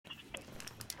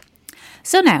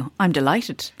So now I'm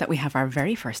delighted that we have our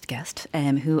very first guest,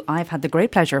 who I've had the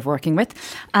great pleasure of working with.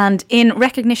 And in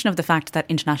recognition of the fact that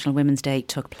International Women's Day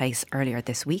took place earlier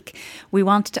this week, we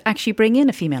want to actually bring in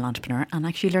a female entrepreneur and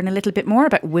actually learn a little bit more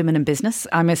about women in business.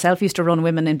 I myself used to run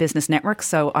Women in Business networks,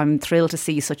 so I'm thrilled to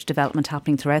see such development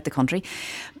happening throughout the country.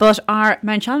 But our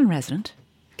Mount Shannon resident,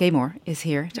 Gaye Moore, is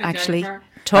here to actually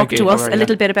talk to us a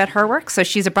little bit about her work. So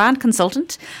she's a brand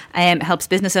consultant, helps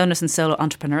business owners and solo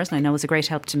entrepreneurs, and I know is a great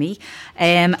help to me.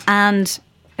 And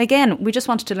again, we just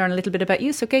wanted to learn a little bit about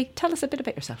you. So Gaye, tell us a bit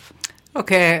about yourself.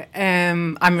 Okay,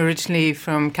 I'm originally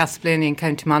from Castleblaney in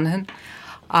County Monaghan.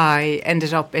 I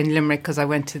ended up in Limerick because I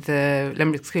went to the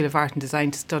Limerick School of Art and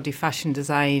Design to study fashion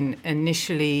design,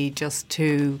 initially just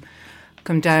to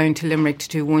come down to Limerick to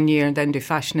do 1 year and then do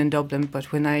fashion in Dublin.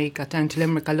 But when I got down to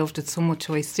Limerick, I loved it so much,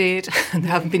 so I stayed and they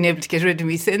haven't been able to get rid of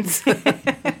me since.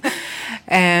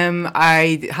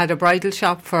 I had a bridal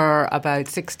shop for about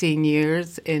 16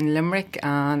 years in Limerick,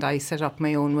 and I set up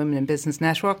my own Women in Business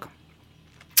network.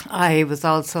 I was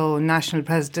also national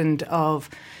president of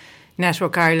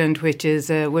Network Ireland, which is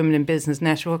a Women in Business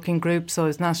networking group. So I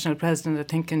was national president, I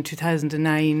think, in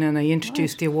 2009, and I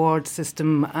introduced the awards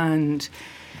system and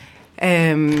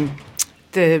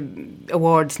the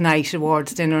awards night,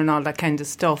 awards dinner and all that kind of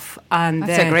stuff. And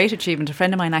that's a great achievement. A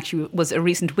friend of mine actually was a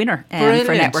recent winner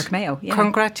for Network Mayo. Yeah.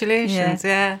 Congratulations,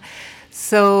 yeah.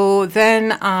 So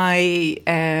then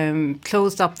I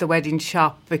closed up the wedding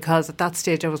shop because at that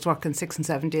stage I was working 6 and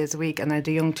 7 days a week and I had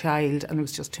a young child and it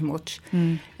was just too much.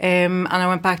 And I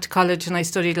went back to college and I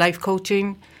studied life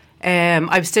coaching.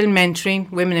 I was still mentoring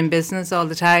women in business all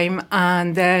the time,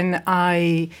 and then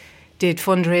I did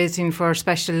fundraising for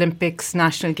Special Olympics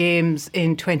National Games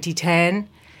in 2010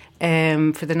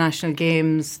 for the National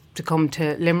Games to come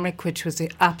to Limerick, which was an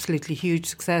absolutely huge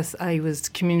success. I was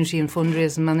community and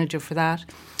fundraising manager for that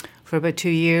for about 2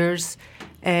 years.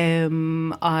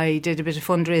 I did a bit of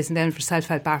fundraising then for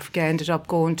Self-Help Africa. I ended up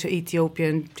going to Ethiopia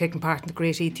and taking part in the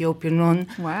Great Ethiopian Run.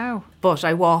 Wow. But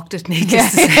I walked it,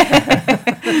 needless to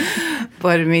say.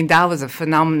 But I mean, that was a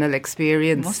phenomenal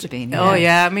experience. It must have been. Yeah. Oh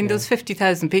yeah, I mean, there was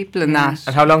 50,000 people in that.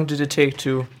 And how long did it take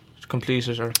to complete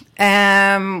it? Or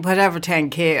whatever,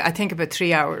 10k. I think about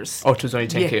 3 hours. Oh, it was only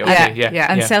 10k. Yeah. Okay,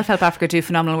 yeah. And Self-Help Africa do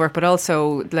phenomenal work, but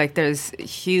also like there's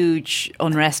huge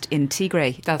unrest in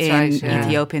Tigray. That's in right, yeah.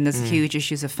 Ethiopia, and there's huge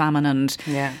issues of famine and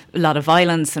a lot of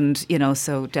violence, and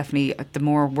so definitely the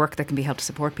more work that can be helped to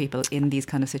support people in these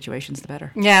kind of situations, the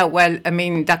better. Yeah, well, I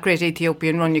mean, that Great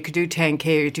Ethiopian Run, you could do 10k,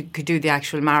 or you could do the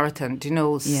actual marathon,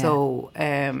 so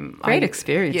great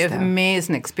experience. Yeah,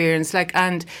 amazing experience.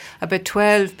 And about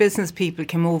 12 business people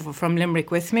came over from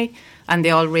Limerick with me, and they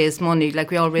all raised money.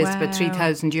 We all raised about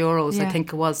 €3,000, I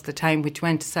think it was the time, which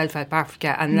went to Self-Help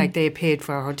Africa, and they paid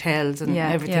for hotels and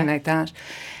everything like that.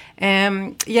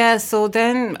 So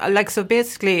then, so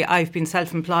basically I've been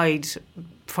self-employed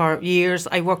for years.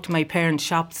 I worked in my parents'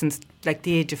 shop since the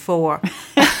age of 4.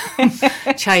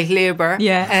 Child labour.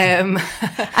 Yeah.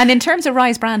 And in terms of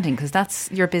Rise branding, because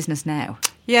that's your business now.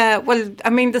 Yeah, well, I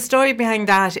mean, the story behind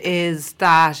that is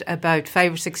that about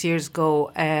 5 or 6 years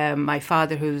ago, my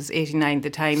father, who was 89 at the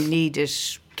time, needed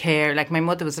care. My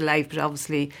mother was alive, but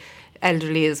obviously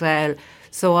elderly as well.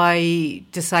 So I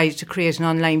decided to create an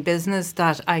online business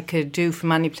that I could do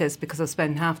from any place, because I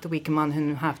spent half the week in Monaghan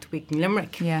and half the week in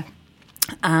Limerick. Yeah.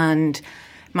 And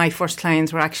my first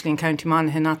clients were actually in County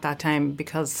Monaghan at that time,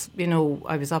 because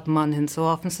I was up in Monaghan so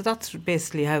often. So that's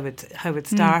basically how it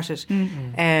started.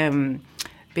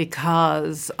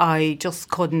 Because I just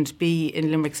couldn't be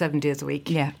in Limerick 7 days a week.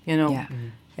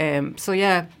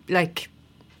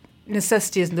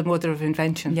 Necessity isn't the mother of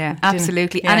invention. Yeah,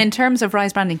 absolutely. And in terms of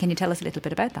Rise branding, can you tell us a little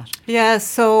bit about that? Yeah,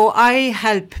 so I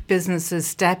help businesses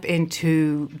step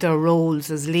into their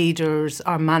roles as leaders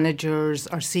or managers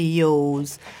or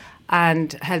CEOs,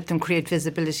 and help them create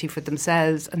visibility for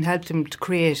themselves and help them to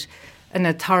create an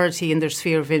authority in their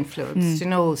sphere of influence,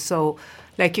 So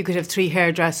you could have 3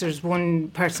 hairdressers. One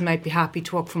person might be happy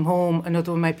to work from home,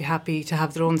 another one might be happy to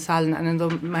have their own salon, and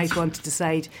another might want to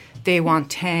decide they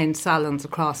want 10 salons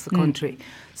across the country.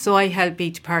 So I help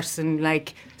each person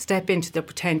step into the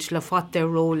potential of what their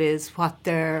role is, what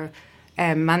their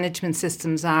management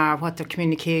systems are, what their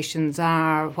communications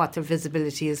are, what their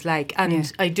visibility is like.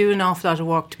 And I do an awful lot of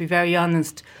work, to be very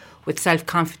honest, with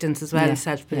self-confidence as well as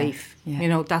self-belief.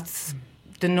 That's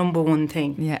the number one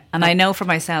thing. Yeah, and I know for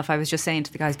myself, I was just saying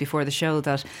to the guys before the show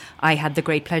that I had the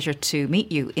great pleasure to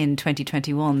meet you in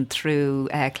 2021 through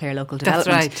Clare Local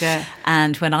Development. That's right, yeah.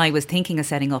 And when I was thinking of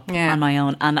setting up on my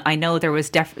own, and I know there was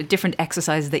different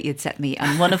exercises that you'd set me,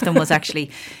 and one of them was actually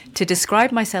to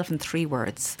describe myself in 3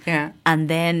 words, and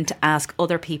then to ask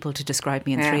other people to describe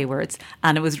me in 3 words.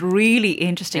 And it was really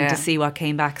interesting to see what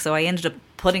came back. So I ended up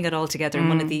putting it all together in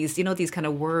one of these, these kind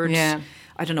of words.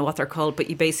 I don't know what they're called, but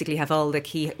you basically have all the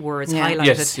key words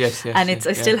highlighted. Yes. And I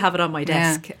still have it on my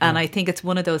desk. And I think it's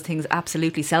one of those things,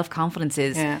 absolutely, self-confidence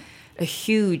is a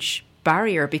huge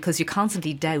barrier because you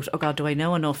constantly doubt, oh God, do I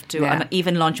know enough to, and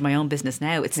even launching my own business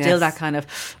now, it's still that kind of,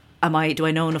 do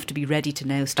I know enough to be ready to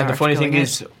now start? And the funny thing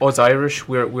is, us Irish,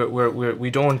 we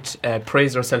don't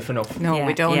praise ourselves enough. No,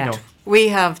 we don't. No. We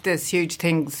have this huge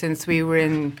thing since we were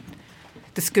in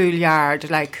the schoolyard,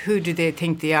 like who do they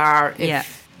think they are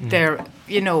if they're,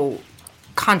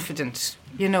 confident,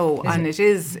 and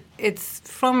it's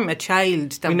from a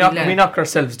child that we knock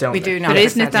ourselves down. We do knock But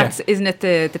ourselves isn't it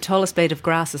the tallest blade of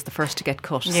grass is the first to get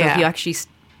cut? So if you actually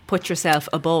put yourself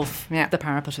above the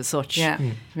parapet as such.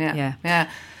 And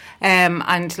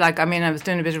I was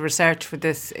doing a bit of research for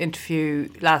this interview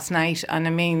last night, and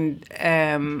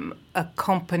a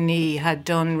company had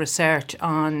done research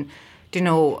on,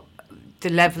 the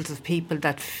levels of people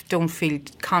that don't feel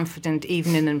confident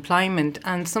even in employment,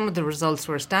 and some of the results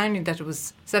were astounding, that it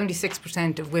was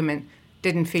 76% of women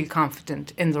didn't feel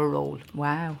confident in their role.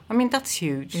 Wow. That's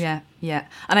huge. Yeah.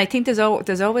 And I think there's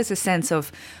always a sense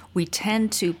of we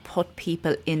tend to put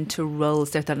people into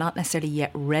roles that they're not necessarily yet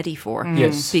ready for.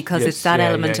 Because it's that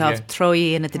element of throw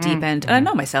you in at the deep end. And I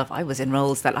know myself, I was in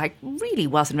roles that I really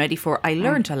wasn't ready for. I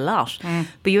learned a lot.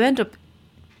 But you end up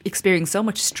experiencing so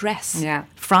much stress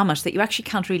from it that you actually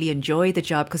can't really enjoy the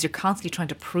job because you're constantly trying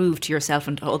to prove to yourself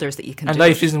and to others that you can do it. And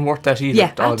life isn't worth that either.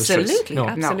 Yeah, all absolutely. The stress. No.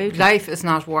 Absolutely. No, life is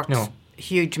not worth a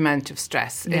huge amount of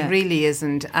stress. It really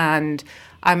isn't. And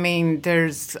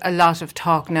there's a lot of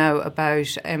talk now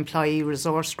about employee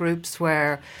resource groups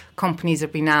where companies are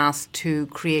being asked to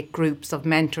create groups of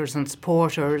mentors and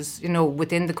supporters,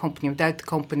 within the company, without the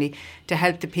company, to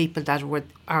help the people that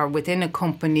are within a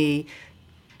company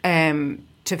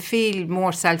to feel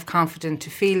more self-confident,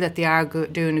 to feel that they are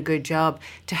doing a good job,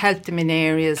 to help them in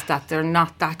areas that they're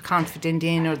not that confident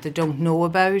in or they don't know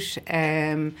about.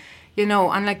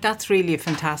 That's really a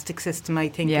fantastic system, I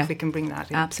think, if we can bring that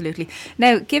in. Absolutely.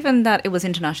 Now, given that it was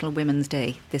International Women's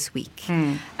Day this week,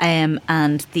 and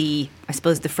I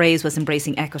suppose the phrase was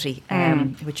embracing equity,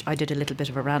 which I did a little bit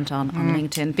of a rant on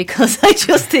LinkedIn, because I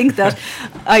just think that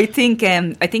I think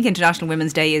International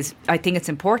Women's Day I think it's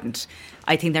important.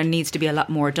 I think there needs to be a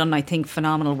lot more done. I think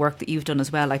phenomenal work that you've done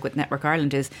as well, like with Network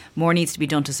Ireland, is more needs to be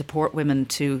done to support women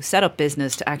to set up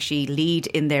business, to actually lead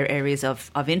in their areas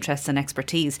of interests and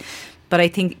expertise. But I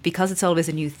think because it's always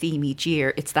a new theme each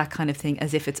year, it's that kind of thing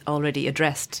as if it's already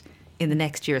addressed in the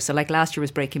next year. So like last year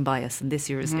was breaking bias and this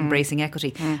year is embracing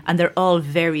equity. And they're all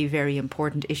very, very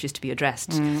important issues to be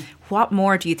addressed. What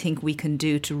more do you think we can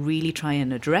do to really try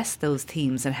and address those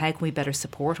themes, and how can we better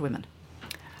support women?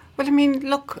 Well,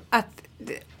 look, at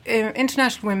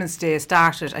International Women's Day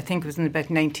started, I think it was in about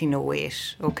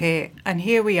 1908, okay? And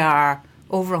here we are,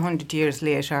 over 100 years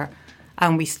later,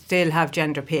 and we still have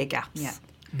gender pay gaps. Yeah.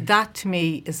 That to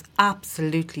me is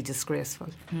absolutely disgraceful,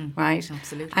 right?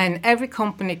 Absolutely. And every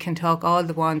company can talk all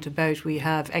they want about we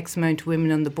have X amount of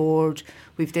women on the board,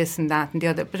 we've this and that and the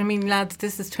other. But lads,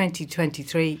 this is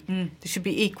 2023. There should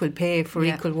be equal pay for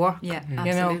equal work. Yeah,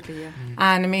 absolutely. Yeah.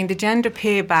 And the gender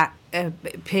pay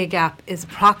gap is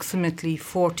approximately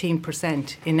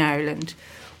 14% in Ireland,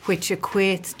 which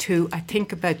equates to, I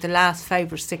think, about the last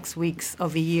 5 or 6 weeks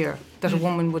of a year that a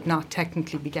woman would not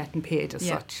technically be getting paid as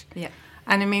such. Yeah.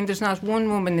 And there's not one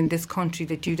woman in this country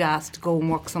that you'd ask to go and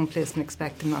work someplace and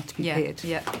expect them not to be paid.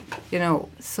 Yeah.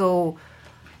 So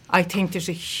I think there's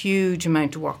a huge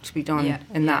amount of work to be done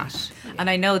in that. And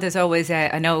I know there's always,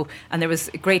 and there was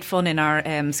great fun in our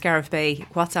Scariff Bay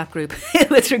WhatsApp group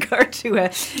with regard to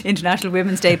International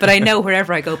Women's Day. But I know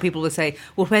wherever I go, people will say,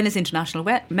 well, when is International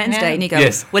Men's Day? And you go,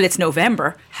 well, it's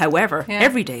November. However,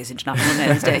 every day is International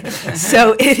Men's Day.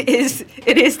 So it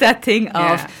is that thing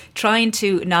of trying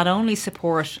to not only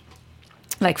support,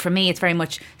 like for me, it's very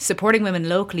much supporting women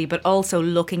locally, but also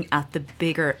looking at the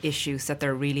bigger issues that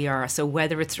there really are. So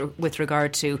whether it's with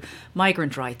regard to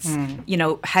migrant rights,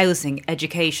 housing,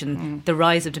 education, the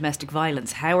rise of domestic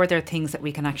violence, how are there things that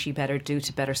we can actually better do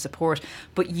to better support,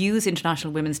 but use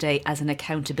International Women's Day as an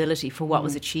accountability for what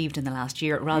was achieved in the last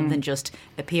year, rather than just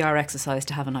a PR exercise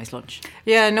to have a nice lunch.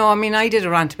 Yeah, no, I did a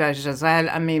rant about it as well.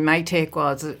 My take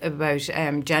was about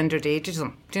gendered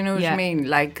ageism, Do you know what I mean?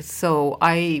 Like, so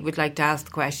I would like to ask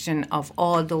the question of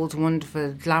all those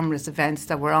wonderful, glamorous events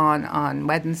that were on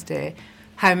Wednesday,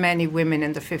 how many women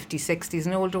in the 50s, 60s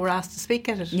and older were asked to speak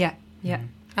at it? Yeah, yeah.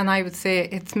 And I would say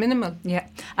it's minimal. Yeah.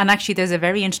 And actually there's a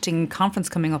very interesting conference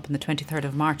coming up on the 23rd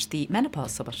of March, the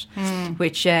Menopause Summit,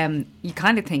 which you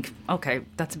kind of think, okay,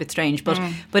 that's a bit strange. But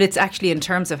it's actually in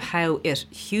terms of how it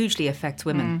hugely affects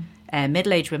women,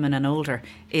 middle-aged women and older,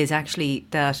 is actually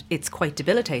that it's quite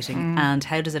debilitating. And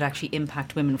how does it actually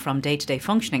impact women from day-to-day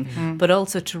functioning, but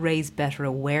also to raise better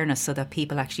awareness so that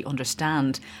people actually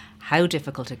understand how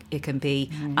difficult it can be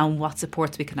and what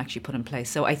supports we can actually put in place.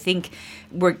 So I think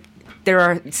there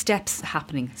are steps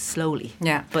happening slowly,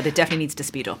 but it definitely needs to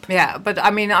speed up. Yeah, but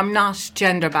I mean, I'm not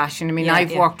gender bashing. I mean,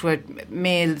 I've worked with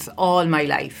males all my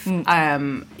life,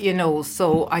 you know,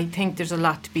 so I think there's a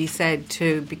lot to be said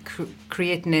to be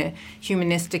creating a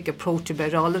humanistic approach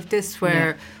about all of this,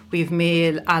 where we've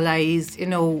male allies, you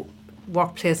know,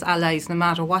 workplace allies, no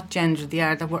matter what gender they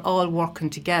are, that we're all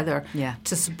working together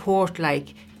to support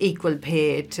like equal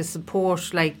pay, to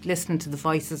support like listening to the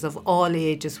voices of all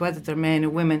ages, whether they're men or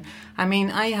women. I mean,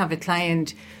 I have a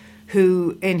client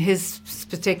who in his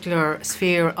particular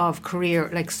sphere of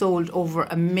career like sold over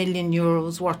 €1 million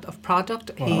worth of product.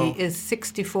 Wow. He is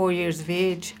 64 years of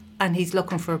age and he's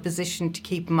looking for a position to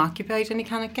keep him occupied, and he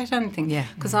can't get anything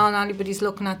because all anybody's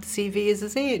looking at the CV is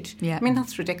his age. I mean,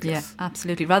 that's ridiculous. Yeah,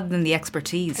 absolutely, rather than the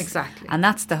expertise. Exactly. And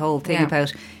that's the whole thing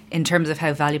about, in terms of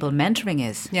how valuable mentoring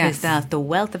is that the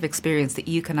wealth of experience that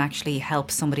you can actually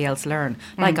help somebody else learn,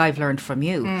 like I've learned from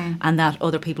you, and that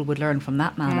other people would learn from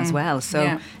that man as well.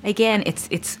 So again,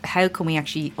 it's how can we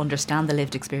actually understand the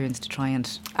lived experience to try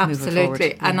and move it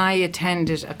forward. And I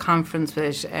attended a conference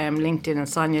with LinkedIn and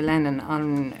Sonia Lennon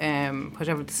on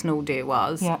whatever the snow day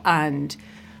was, and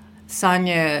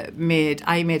I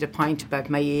made a point about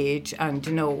my age and,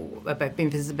 you know, about being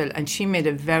visible, and she made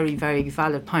a very, very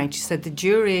valid point. She said the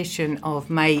duration of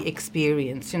my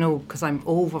experience, you know, because I'm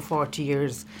over 40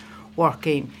 years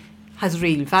working, has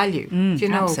real value, you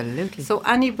know. Absolutely. So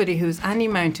anybody who's any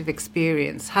amount of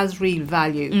experience has real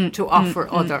value to offer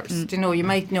others. You know, you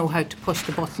might know how to push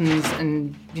the buttons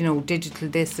and, you know, digital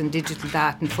this and digital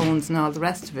that and phones and all the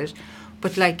rest of it,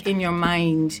 but like in your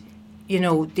mind, you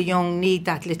know, the young need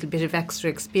that little bit of extra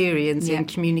experience in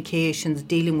communications,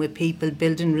 dealing with people,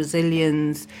 building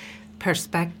resilience,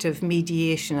 perspective,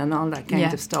 mediation and all that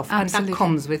kind of stuff. Absolutely. And that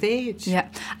comes with age. Yeah.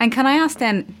 And can I ask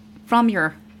then, from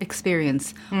your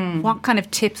experience, what kind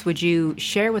of tips would you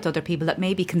share with other people that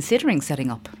may be considering setting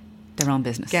up their own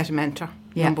business? Get a mentor,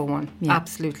 number one.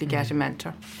 Absolutely get a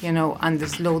mentor. You know, and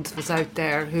there's loads of us out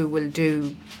there who will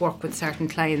do work with certain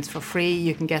clients for free.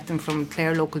 You can get them from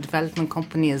Clare Local Development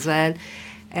Company as well,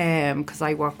 because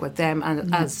I work with them,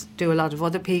 and as do a lot of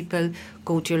other people.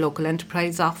 Go to your local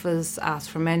enterprise office, ask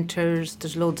for mentors.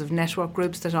 There's loads of network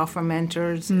groups that offer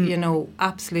mentors. You know,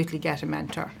 absolutely get a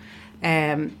mentor.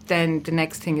 Then the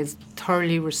next thing is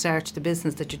thoroughly research the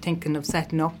business that you're thinking of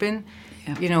setting up in.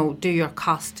 You know, do your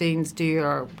costings, do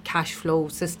your cash flow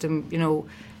system, you know,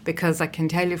 because I can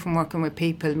tell you from working with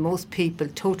people, most people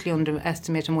totally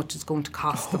underestimate how much it's going to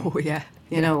cost them.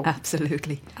 You know,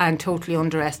 absolutely. And totally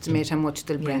underestimate how much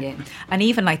they'll bring in. And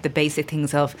even like the basic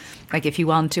things of, like if you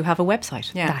want to have a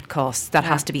website, that costs, that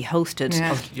has to be hosted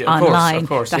online, of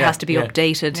course, that has to be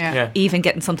updated, even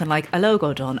getting something like a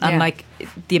logo done. And like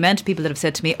the amount of people that have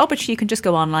said to me, oh, but you can just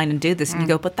go online and do this. And you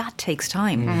go, but that takes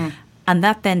time. And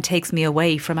that then takes me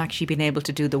away from actually being able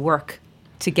to do the work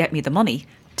to get me the money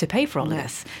to pay for all of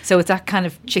this. So it's that kind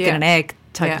of chicken and egg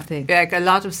type of thing. Yeah, a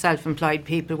lot of self-employed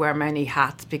people wear many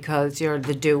hats because you're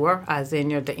the doer, as in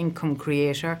you're the income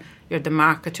creator, you're the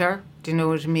marketer, do you know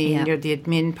what I mean? You're the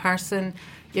admin person,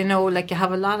 you know, like you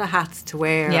have a lot of hats to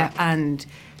wear, and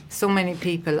so many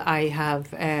people I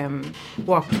have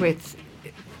worked with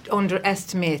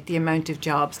underestimate the amount of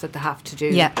jobs that they have to do.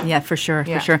 Yeah, for sure.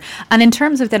 And in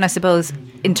terms of then, I suppose,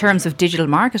 in terms of digital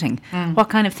marketing, what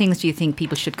kind of things do you think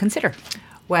people should consider?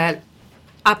 Well,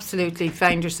 absolutely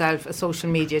find yourself a social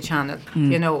media channel.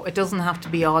 You know, it doesn't have to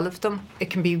be all of them. It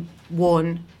can be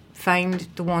one. Find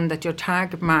the one that your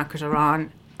target market are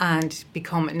on and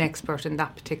become an expert in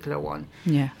that particular one.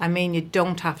 I mean, you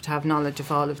don't have to have knowledge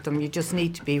of all of them. You just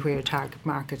need to be where your target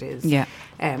market is.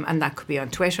 And that could be on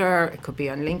Twitter, it could be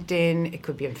on LinkedIn, it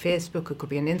could be on Facebook, it could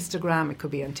be on Instagram, it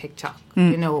could be on TikTok,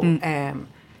 you know.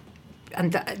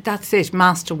 And that's it,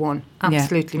 master one,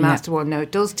 absolutely master one. Now,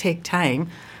 it does take time.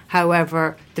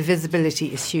 However, the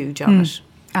visibility is huge on it.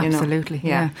 Absolutely, you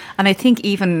know? And I think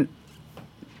even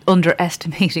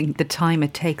underestimating the time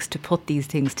it takes to put these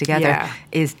things together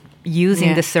is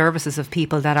using the services of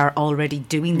people that are already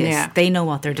doing this. Yeah. They know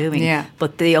what they're doing. Yeah.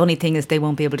 But the only thing is they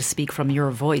won't be able to speak from your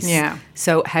voice. Yeah.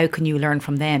 So how can you learn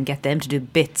from them, get them to do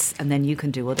bits, and then you can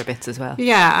do other bits as well?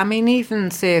 Yeah, I mean, even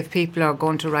say if people are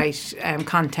going to write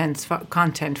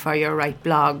content for you, write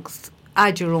blogs,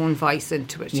 add your own voice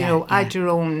into it. Add your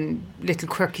own little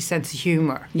quirky sense of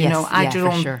humour. Add your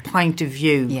own point of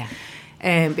view. Yeah.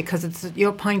 Because it's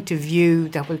your point of view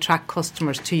that will attract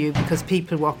customers to you, because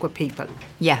people work with people.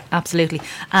 Yeah, absolutely.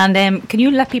 And can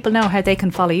you let people know how they can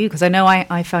follow you? Because I know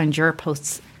I found your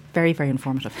posts very, very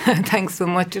informative. Thanks so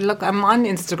much. Look, I'm on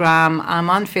Instagram, I'm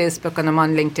on Facebook, and I'm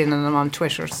on LinkedIn, and I'm on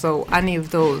Twitter. So any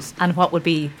of those. And what would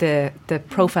be the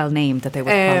profile name that they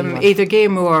would follow you on? Either Gaye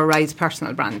or Rise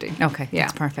Personal Branding. Okay,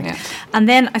 that's perfect. Yeah. And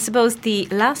then I suppose the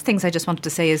last things I just wanted to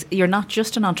say is you're not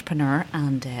just an entrepreneur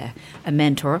and a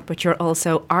mentor, but you're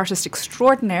also artist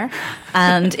extraordinaire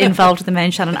and involved with the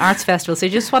Mount Shannon Arts Festival. So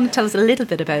you just want to tell us a little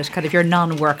bit about kind of your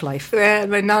non-work life.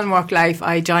 My non-work life,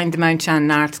 I joined the Mount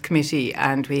Shannon Arts Committee,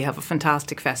 and we have a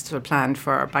fantastic festival planned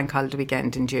for Bank Holiday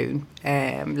weekend in June.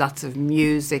 Lots of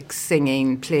music,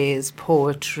 singing, plays,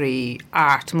 poetry,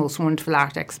 art, most wonderful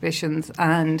art exhibitions.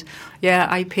 And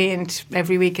I paint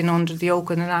every week in Under the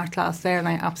Oak in an art class there, and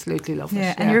I absolutely love it.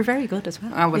 Yeah, and you're very good as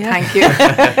well. Oh, well, thank you.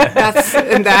 That's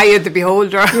in the eye of the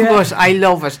beholder, but I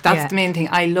love it. That's the main thing.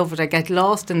 I love it. I get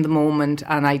lost in the moment,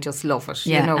 and I just love it.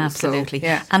 Yeah, absolutely.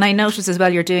 So, and I noticed as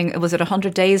well you're doing, was it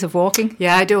 100 days of walking?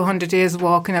 Yeah, I do 100 days of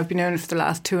walking. I've been doing it for the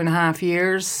last 2.5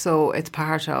 years, so it's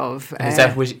part of... Is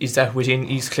that within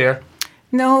East Clare?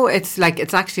 No, it's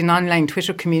actually an online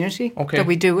Twitter community that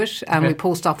we do it, and we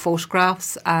post up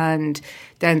photographs, and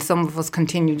then some of us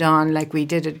continued on, like we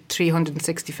did it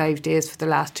 365 days for the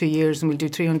last 2 years, and we'll do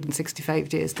 365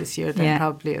 days this year then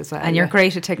probably as well. And you're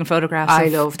great at taking photographs I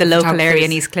of love the local area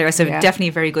in East Clare, so definitely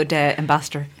a very good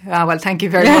ambassador. Well, thank you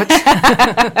very much.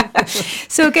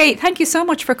 So Gaye, thank you so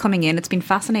much for coming in. It's been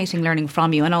fascinating learning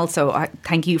from you, and also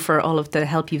thank you for all of the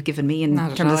help you've given me in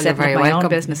terms of setting up my own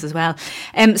business as well.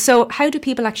 So how do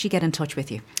people actually get in touch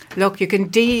with you? Look, you can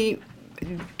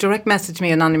direct message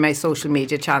me on any of my social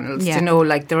media channels.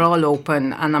 They're all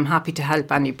open, and I'm happy to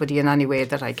help anybody in any way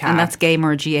that I can. And that's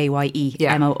Gamer, Gaye,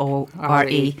 Moore,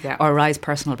 or Rise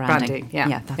Personal Branding.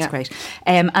 That's great.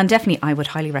 And definitely I would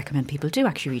highly recommend people do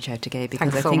actually reach out to Gaye,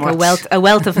 because I think a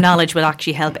wealth of knowledge will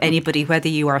actually help anybody, whether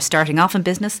you are starting off in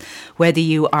business, whether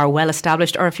you are well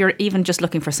established, or if you're even just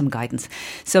looking for some guidance.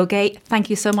 So Gaye, thank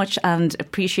you so much, and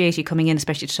appreciate you coming in,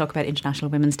 especially to talk about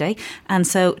International Women's Day. And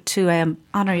so to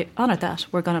honour that,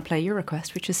 we're going to play your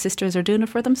request, which is Sisters Are Doing It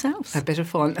For Themselves. A bit of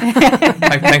fun. Thank you,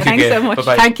 Thanks Gaye. so much.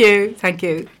 Bye-bye. Thank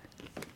you.